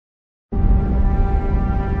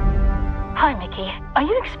Hi, Mickey. Are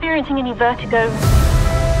you experiencing any vertigo?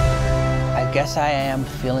 I guess I am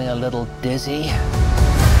feeling a little dizzy.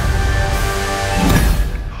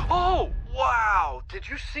 Oh, wow! Did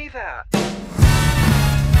you see that?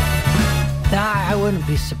 Now, I wouldn't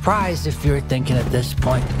be surprised if you're thinking at this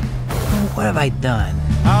point, what have I done?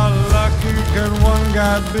 How lucky can one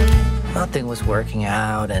guy be? Nothing was working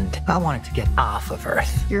out, and I wanted to get off of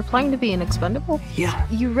Earth. You're applying to be an expendable? Yeah.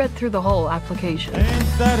 You read through the whole application.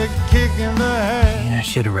 Ain't that a kick in the head? I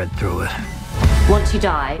should have read through it. Once you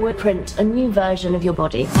die, we'll print a new version of your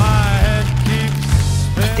body. My head keeps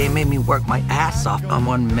spinning. They made me work my ass off on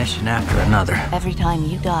one mission after another. Every time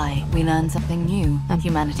you die, we learn something new, and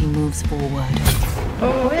humanity moves forward.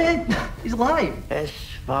 Oh, wait. He's alive. It's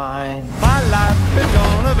fine. My life is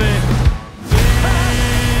gonna be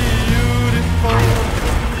beautiful.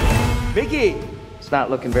 Mickey! It's not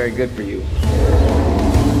looking very good for you.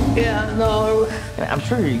 Yeah, no. I'm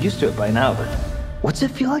sure you're used to it by now, but what's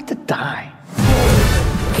it feel like to die?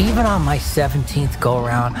 Even on my 17th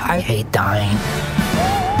go-around, I hate dying.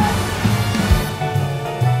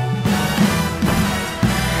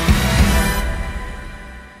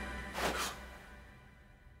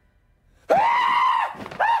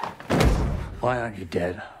 Why aren't you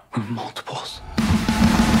dead? Multiples.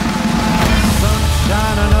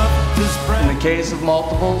 Shining up to spread. In the case of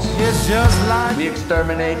multiples, It's just like. we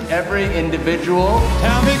exterminate every individual.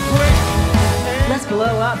 Tell me quick. Let's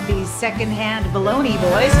blow up these second-hand baloney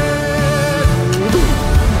boys.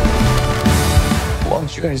 Why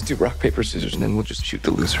don't you guys do rock, paper, scissors, and then we'll just shoot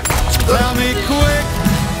the loser. Tell me quick.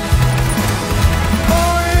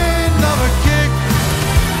 Oh, another kick.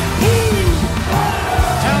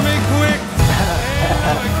 Tell me quick.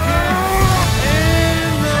 Another kick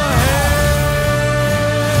in the head.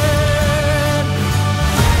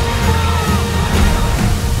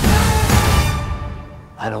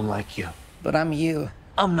 I don't like you. But I'm you.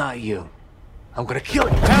 I'm not you. I'm gonna kill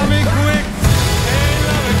you. Tell me quick.